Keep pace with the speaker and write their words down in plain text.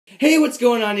Hey, what's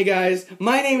going on, you guys?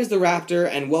 My name is the Raptor,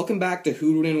 and welcome back to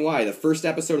Who Would Why, the first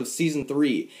episode of Season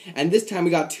 3. And this time we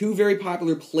got two very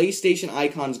popular PlayStation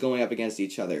icons going up against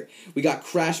each other. We got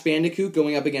Crash Bandicoot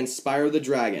going up against Spyro the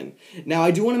Dragon. Now,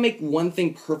 I do want to make one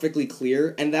thing perfectly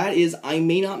clear, and that is I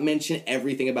may not mention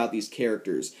everything about these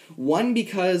characters. One,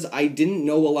 because I didn't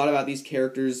know a lot about these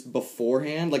characters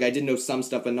beforehand. Like, I did know some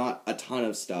stuff, but not a ton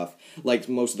of stuff, like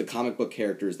most of the comic book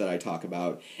characters that I talk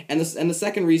about. And the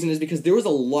second reason is because there was a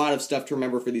lot of stuff to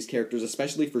remember for these characters,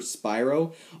 especially for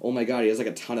Spyro. Oh my god, he has like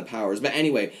a ton of powers. But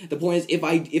anyway, the point is,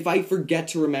 if I forget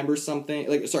to remember something,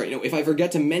 if I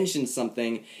forget to mention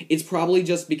something, it's probably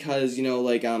just because,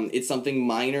 it's something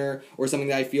minor or something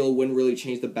that I feel wouldn't really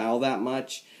change the battle that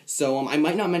much. So I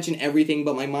might not mention everything,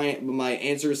 but my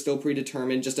answer is still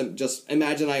predetermined. Just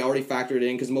imagine I already factored it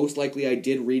in, because most likely I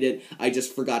did read it. I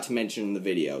just forgot to mention in the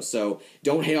video. So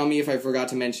don't hate on me if I forgot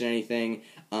to mention anything.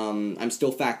 I'm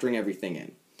still factoring everything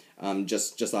in.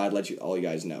 Just thought I'd let all you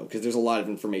guys know, because there's a lot of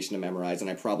information to memorize,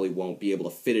 and I probably won't be able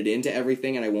to fit it into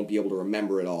everything, and I won't be able to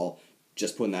remember it all.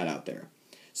 Just putting that out there.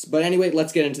 But anyway,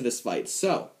 let's get into this fight.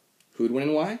 So, who'd win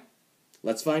and why?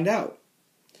 Let's find out.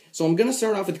 So I'm going to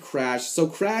start off with Crash. So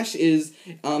Crash is,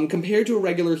 compared to a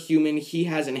regular human, he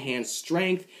has enhanced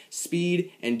strength,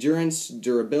 speed, endurance,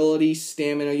 durability,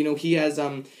 stamina. He has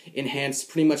enhanced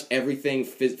pretty much everything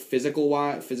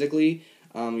physically.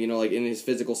 Like in his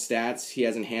physical stats, he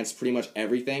has enhanced pretty much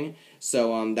everything.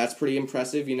 So that's pretty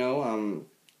impressive,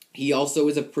 He also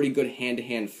is a pretty good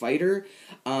hand-to-hand fighter.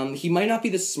 He might not be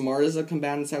the smartest of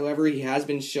combatants, however. He has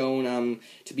been shown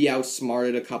to be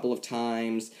outsmarted a couple of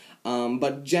times.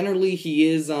 But generally he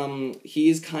is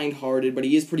kind-hearted, but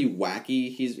he is pretty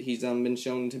wacky. He's been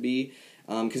shown to be,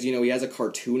 because he has a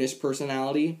cartoonish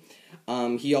personality.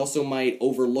 He also might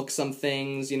overlook some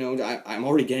things, I'm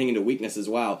already getting into weaknesses,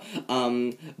 wow.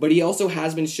 But he also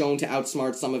has been shown to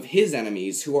outsmart some of his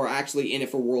enemies, who are actually in it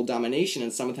for world domination,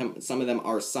 and some of them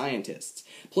are scientists.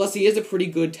 Plus, he is a pretty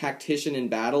good tactician in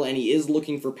battle, and he is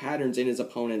looking for patterns in his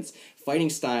opponent's fighting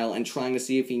style and trying to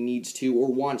see if he needs to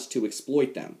or wants to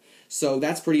exploit them. So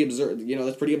that's pretty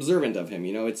that's pretty observant of him,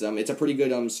 it's a pretty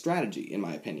good strategy, in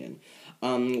my opinion.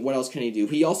 What else can he do?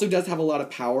 He also does have a lot of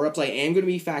power-ups. I am going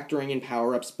to be factoring in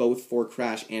power-ups both for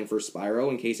Crash and for Spyro,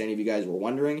 in case any of you guys were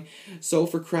wondering. So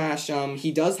for Crash,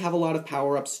 he does have a lot of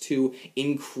power-ups to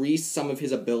increase some of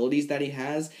his abilities that he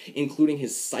has, including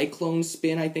his Cyclone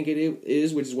Spin, I think it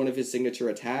is, which is one of his signature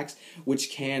attacks, which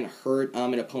can hurt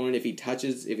an opponent if he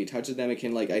touches them. It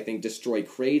can, I think, destroy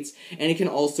crates, and it can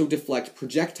also deflect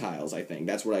projectiles, I think.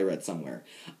 That's what I read somewhere.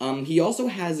 He also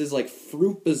has his,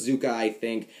 Fruit Bazooka, I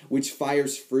think, which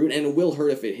fires fruit, and it will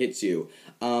hurt if it hits you.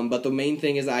 But the main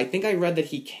thing is, I think I read that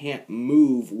he can't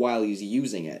move while he's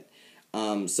using it.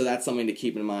 So that's something to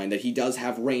keep in mind, that he does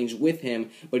have range with him,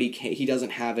 but he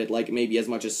doesn't have it, maybe as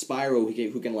much as Spyro,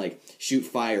 who can shoot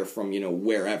fire from,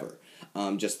 wherever.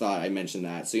 Just thought I'd mention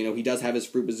that. So, he does have his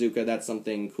Fruit Bazooka, that's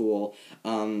something cool.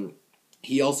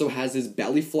 He also has his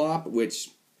Belly Flop, which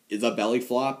is a belly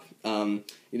flop.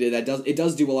 It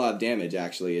does do a lot of damage,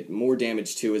 actually. More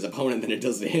damage to his opponent than it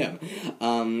does to him.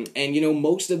 And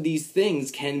most of these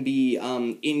things can be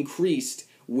increased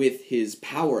with his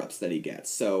power-ups that he gets.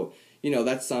 So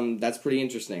that's pretty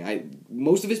interesting.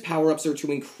 Most of his power-ups are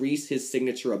to increase his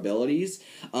signature abilities.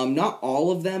 Not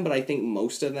all of them, but I think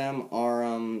most of them are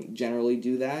generally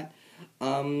do that.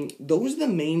 Those are the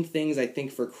main things I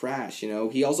think for Crash,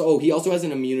 He also has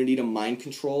an immunity to mind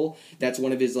control. That's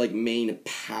one of his, main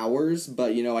powers,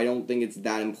 but, I don't think it's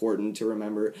that important to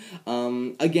remember.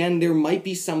 Again, there might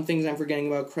be some things I'm forgetting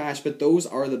about Crash, but those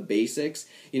are the basics.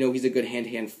 He's a good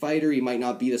hand-to-hand fighter. He might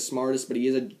not be the smartest, but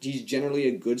he's generally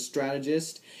a good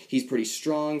strategist. He's pretty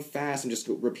strong, fast. I'm just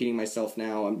repeating myself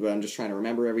now, but I'm just trying to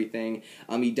remember everything.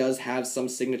 He does have some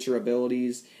signature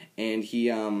abilities, and he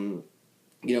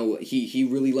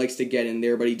really likes to get in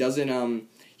there, but he doesn't,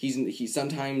 he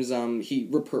sometimes, he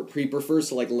prefers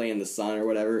to, lay in the sun or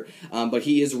whatever, but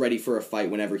he is ready for a fight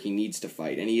whenever he needs to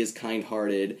fight, and he is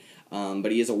kind-hearted,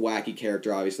 but he is a wacky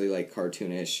character, obviously,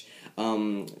 cartoonish.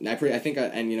 I think,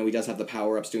 he does have the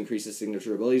power-ups to increase his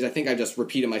signature abilities. I think I just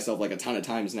repeated myself, a ton of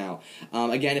times now.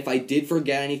 Again, if I did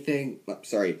forget anything,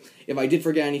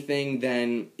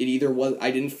 then it either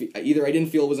I didn't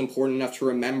feel it was important enough to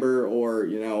remember, or,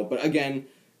 but again,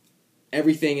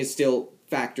 everything is still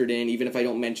factored in, even if I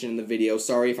don't mention in the video.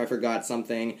 Sorry if I forgot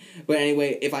something. But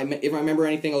anyway, if I remember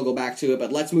anything, I'll go back to it.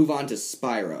 But let's move on to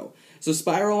Spyro. So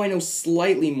Spyro I know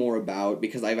slightly more about,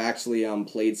 because I've actually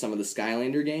played some of the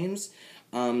Skylander games.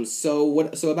 So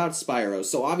about Spyro.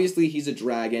 So obviously he's a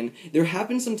dragon. There have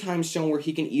been some times shown where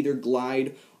he can either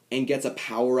glide and gets a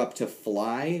power up to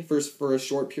fly for a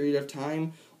short period of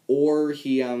time, or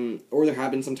or there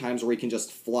have been some times where he can just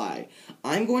fly.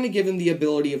 I'm going to give him the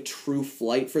ability of true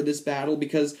flight for this battle,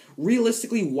 because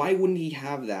realistically, why wouldn't he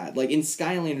have that? Like, in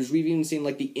Skylanders, we've even seen,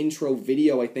 like, the intro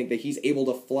video, I think, that he's able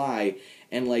to fly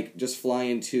and, like, just fly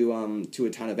into, to a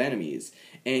ton of enemies.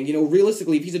 And, you know,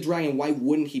 realistically, if he's a dragon, why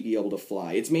wouldn't he be able to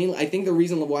fly? It's mainly, I think the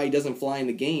reason why he doesn't fly in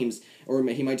the games, or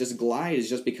he might just glide, is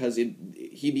just because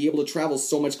he'd be able to travel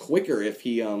so much quicker if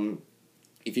he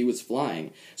was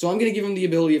flying. So I'm going to give him the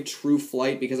ability of true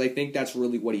flight, because I think that's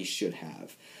really what he should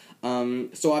have.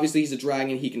 So obviously he's a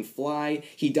dragon, he can fly.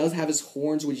 He does have his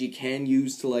horns, which he can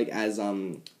use to, like, as,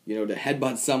 you know, to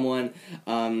headbutt someone.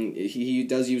 He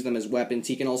does use them as weapons.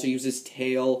 He can also use his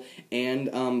tail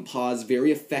and, paws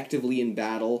very effectively in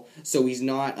battle. So he's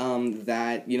not,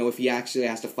 that, you know, if he actually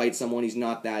has to fight someone, he's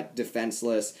not that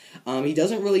defenseless. He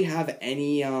doesn't really have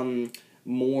any,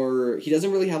 he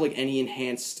doesn't really have, like, any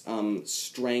enhanced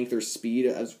strength or speed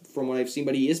as from what I've seen,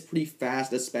 but he is pretty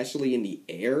fast, especially in the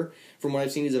air. From what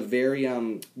I've seen, he's a very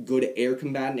good air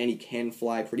combatant, and he can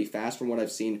fly pretty fast from what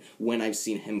I've seen when I've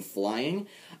seen him flying.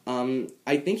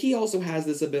 I think he also has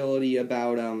this ability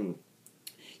about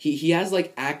he has,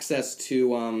 like, access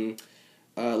to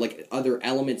like, other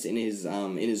elements in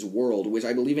his world, which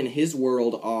I believe in his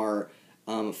world are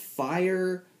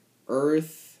fire,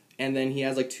 earth, and then he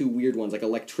has, like, two weird ones, like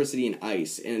electricity and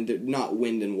ice, and not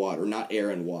wind and water, not air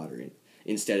and water.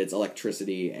 Instead, it's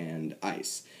electricity and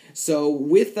ice. So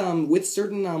with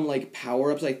certain like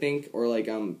power-ups, I think, or like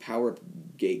power-up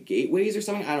gateways or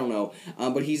something, I don't know.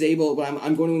 But he's able, but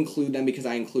I'm going to include them because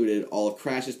I included all of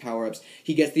Crash's power-ups.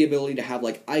 He gets the ability to have,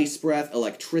 like, ice breath,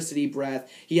 electricity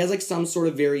breath. He has, like, some sort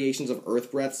of variations of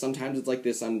earth breath. Sometimes it's like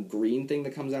this green thing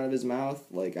that comes out of his mouth.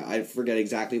 Like, I forget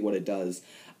exactly what it does.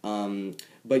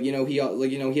 But, you know,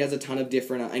 he has a ton of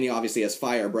different, and he obviously has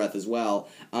fire breath as well.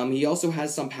 He also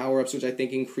has some power-ups which I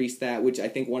think increase that, which I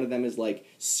think one of them is, like,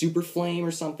 super flame or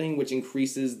something, which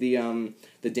increases the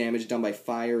damage done by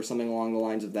fire or something along the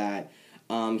lines of that.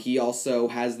 He also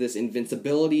has this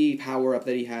invincibility power-up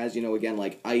that he has, you know, again,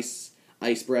 like ice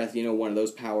breath, you know, one of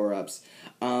those power-ups.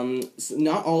 So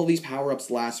not all of these power-ups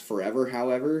last forever,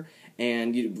 however,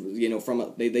 and, you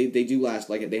know, they do last,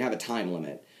 like, they have a time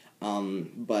limit.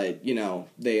 But, you know,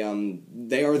 they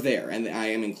are there, and I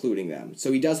am including them.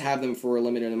 So he does have them for a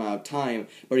limited amount of time,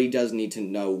 but he does need to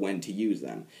know when to use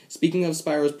them. Speaking of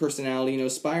Spyro's personality, you know,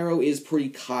 Spyro is pretty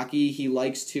cocky. He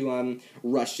likes to,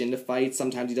 rush into fights.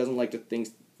 Sometimes he doesn't like to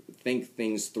think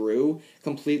things through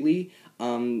completely.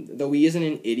 Though he isn't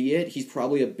an idiot, he's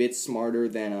probably a bit smarter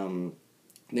than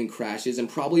Crash is, and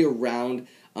probably around...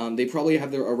 they probably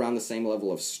have around the same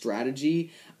level of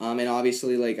strategy, and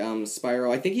obviously, like,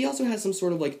 Spyro, I think he also has some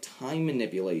sort of, like, time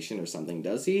manipulation or something,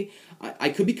 does he? I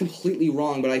could be completely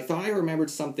wrong, but I thought I remembered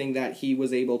something that he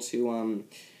was able to,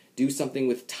 do something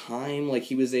with time, like,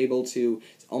 he was able to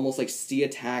almost, like, see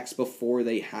attacks before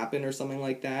they happen or something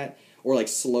like that, or, like,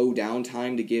 slow down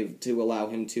time to allow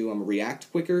him to,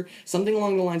 react quicker, something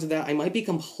along the lines of that. I might be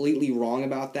completely wrong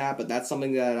about that, but that's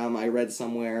something that, I read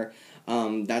somewhere.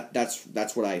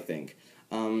 That's what I think.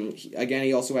 Again,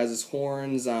 he also has his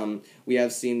horns. We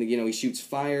have seen, you know, he shoots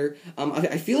fire.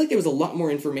 I feel like there was a lot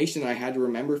more information that I had to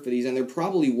remember for these, and there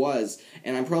probably was,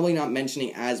 and I'm probably not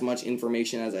mentioning as much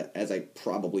information as I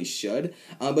probably should.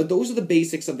 But those are the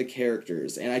basics of the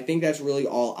characters, and I think that's really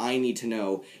all I need to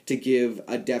know to give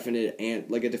a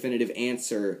definitive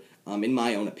answer. In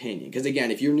my own opinion. Because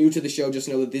again, if you're new to the show, just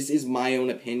know that this is my own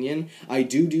opinion. I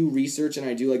do research and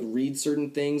I do, like, read certain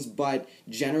things, but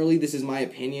generally this is my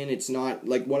opinion. It's not,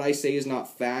 like, what I say is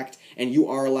not fact, and you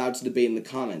are allowed to debate in the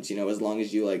comments, you know, as long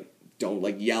as you, like, don't,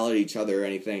 like, yell at each other or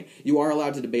anything. You are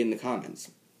allowed to debate in the comments.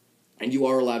 And you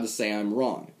are allowed to say I'm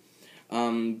wrong.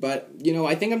 But, you know,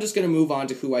 I think I'm just going to move on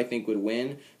to who I think would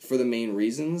win for the main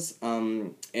reasons.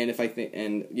 And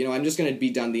you know, I'm just going to be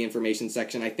done the information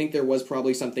section. I think there was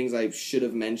probably some things I should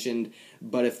have mentioned,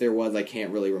 but if there was, I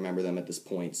can't really remember them at this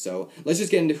point. So let's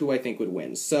just get into who I think would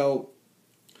win. So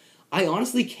I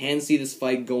honestly can see this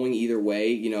fight going either way,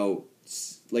 you know,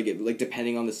 like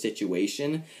depending on the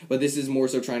situation, but this is more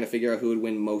so trying to figure out who would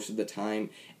win most of the time.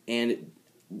 And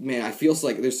man, I feel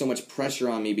like there's so much pressure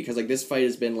on me because, like, this fight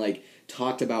has been, like,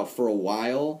 talked about for a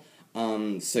while.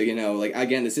 So, you know, like,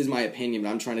 again, this is my opinion, but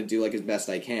I'm trying to do, like, as best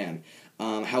I can.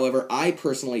 However, I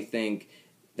personally think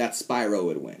that Spyro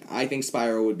would win. I think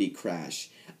Spyro would beat Crash.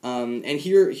 And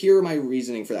here are my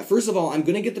reasoning for that. First of all, I'm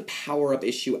going to get the power-up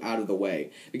issue out of the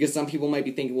way, because some people might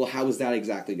be thinking, well, how is that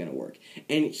exactly going to work?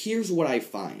 And here's what I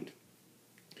find.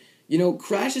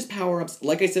 Crash's power-ups,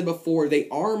 like I said before, they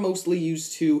are mostly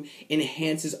used to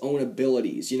enhance his own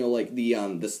abilities. Like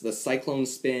the Cyclone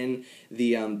Spin,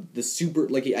 the super,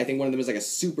 like I think one of them is like a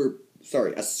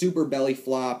super belly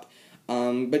flop.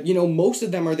 But most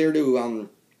of them are there to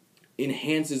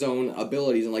enhance his own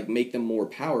abilities and like make them more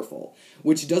powerful,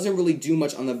 which doesn't really do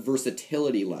much on the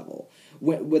versatility level.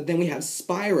 Then we have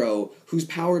Spyro, whose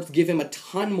powers give him a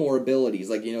ton more abilities,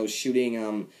 like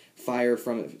shooting fire,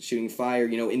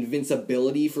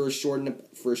 invincibility for a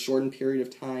shortened period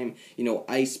of time,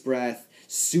 ice breath,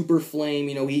 super flame.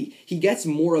 He gets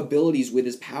more abilities with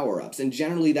his power-ups, and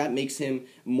generally that makes him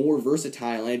more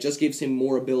versatile, and it just gives him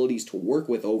more abilities to work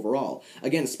with overall.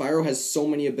 Again, Spyro has so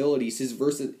many abilities,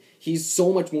 he's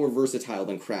so much more versatile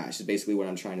than Crash, is basically what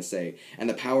I'm trying to say, and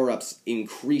the power-ups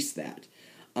increase that.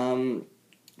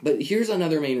 But here's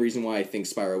another main reason why I think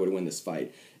Spyro would win this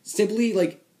fight. Simply,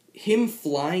 like, him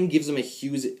flying gives him a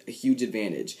huge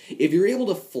advantage. If you're able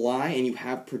to fly and you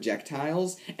have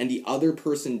projectiles and the other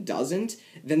person doesn't,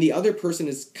 then the other person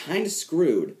is kind of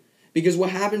screwed. Because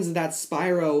what happens is that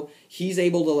Spyro, he's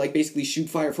able to, like, basically shoot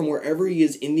fire from wherever he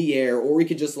is in the air, or he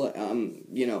could just,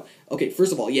 Okay,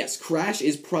 first of all, yes, Crash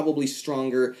is probably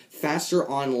stronger, faster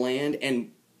on land, and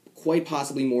quite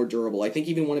possibly more durable. I think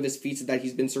even one of his feats is that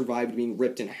he's been survived being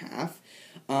ripped in half.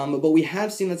 But we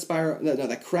have seen that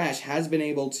that Crash has been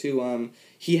able to,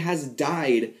 he has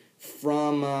died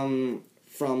from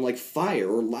like fire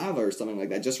or lava or something like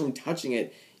that. Just from touching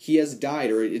it, he has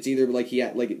died, or it's either like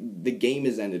the game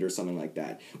is ended or something like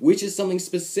that. Which is something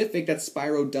specific that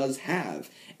Spyro does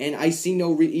have. And I see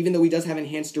even though he does have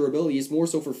enhanced durability, it's more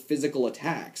so for physical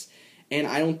attacks. And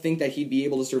I don't think that he'd be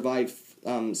able to survive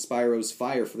Spyro's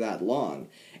fire for that long.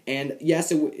 And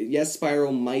yes,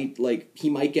 Spyro might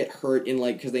get hurt in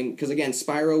because again,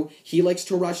 Spyro, he likes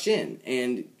to rush in,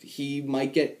 and he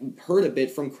might get hurt a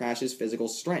bit from Crash's physical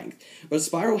strength. But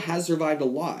Spyro has survived a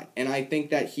lot, and I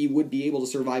think that he would be able to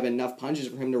survive enough punches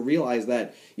for him to realize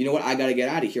that, I gotta get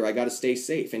out of here, I gotta stay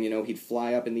safe, and he'd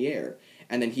fly up in the air,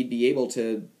 and then he'd be able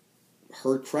to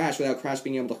hurt Crash without Crash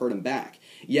being able to hurt him back.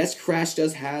 Yes, Crash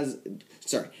does have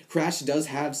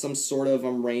some sort of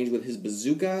range with his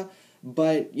bazooka,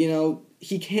 but,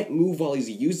 he can't move while he's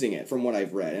using it, from what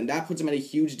I've read, and that puts him at a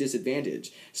huge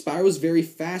disadvantage. Spyro's very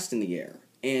fast in the air,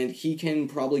 and he can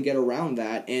probably get around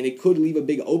that, and it could leave a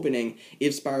big opening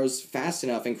if Spyro's fast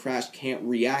enough and Crash can't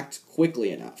react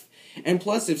quickly enough. And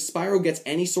plus, if Spyro gets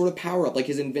any sort of power-up, like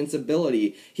his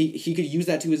invincibility, he could use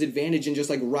that to his advantage and just,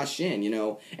 rush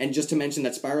in, And just to mention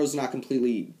that Spyro's not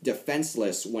completely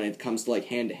defenseless when it comes to,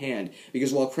 hand-to-hand,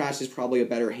 because while Crash is probably a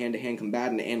better hand-to-hand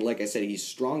combatant, and like I said, he's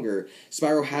stronger,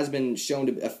 Spyro has been shown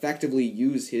to effectively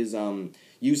use his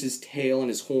tail and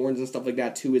his horns and stuff like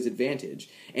that to his advantage.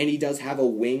 And he does have a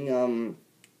wing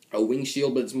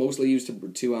shield, but it's mostly used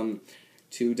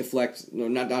to deflect,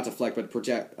 not deflect, but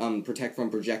protect from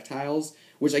projectiles,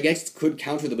 which I guess could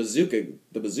counter the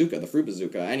fruit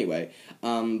bazooka, anyway.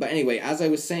 But anyway, as I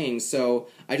was saying, so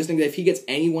I just think that if he gets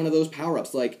any one of those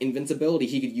power-ups, like invincibility,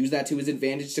 he could use that to his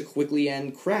advantage to quickly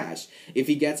end Crash. If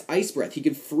he gets ice breath, he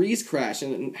could freeze Crash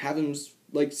and have him,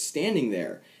 standing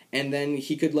there. And then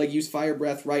he could, use fire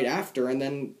breath right after and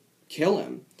then kill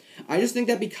him. I just think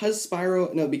that because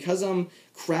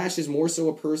Crash is more so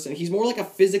a person, he's more like a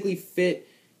physically fit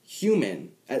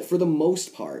human for the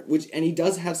most part, and he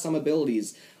does have some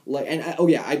abilities,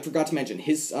 I forgot to mention,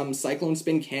 his Cyclone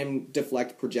Spin can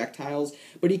deflect projectiles,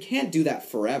 but he can't do that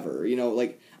forever,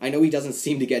 I know he doesn't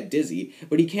seem to get dizzy,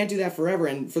 but he can't do that forever,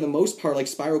 and for the most part,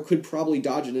 Spyro could probably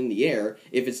dodge it in the air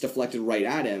if it's deflected right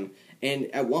at him, and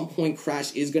at one point,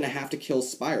 Crash is going to have to kill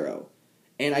Spyro.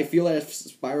 And I feel that if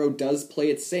Spyro does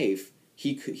play it safe,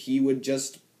 he would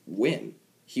just win.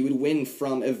 He would win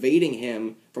from avoiding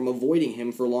him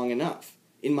for long enough.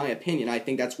 In my opinion, I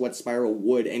think that's what Spyro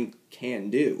would and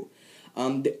can do.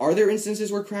 Are there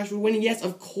instances where Crash would win? Yes,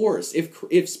 of course. If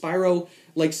Spyro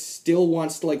still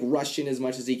wants to rush in as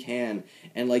much as he can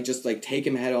and just take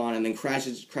him head on, and then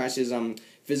Crash's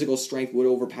physical strength would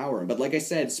overpower him. But like I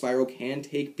said, Spyro can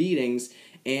take beatings,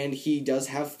 and he does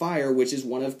have fire, which is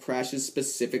one of Crash's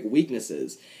specific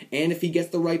weaknesses. And if he gets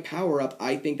the right power-up,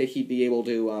 I think that he'd be able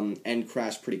to end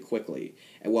Crash pretty quickly.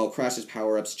 And while Crash's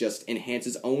power-ups just enhance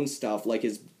his own stuff, like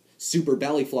his super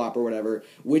belly flop or whatever,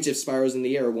 which if Spyro's in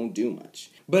the air won't do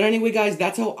much. But anyway, guys,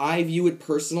 that's how I view it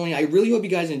personally. I really hope you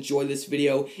guys enjoyed this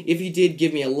video. If you did,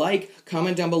 give me a like,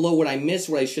 comment down below what I missed,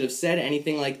 what I should have said,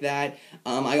 anything like that.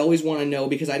 I always want to know,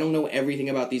 because I don't know everything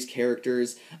about these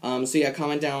characters. So yeah,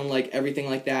 comment down, everything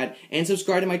like that. And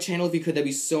subscribe to my channel if you could. That'd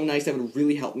be so nice. That would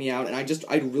really help me out. And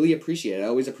I'd really appreciate it. I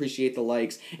always appreciate the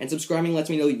likes. And subscribing lets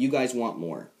me know that you guys want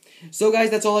more. So guys,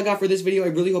 that's all I got for this video. I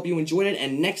really hope you enjoyed it,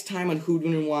 and next time on Who'd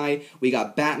Win and Why, we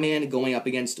got Batman going up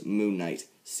against Moon Knight.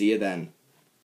 See you then.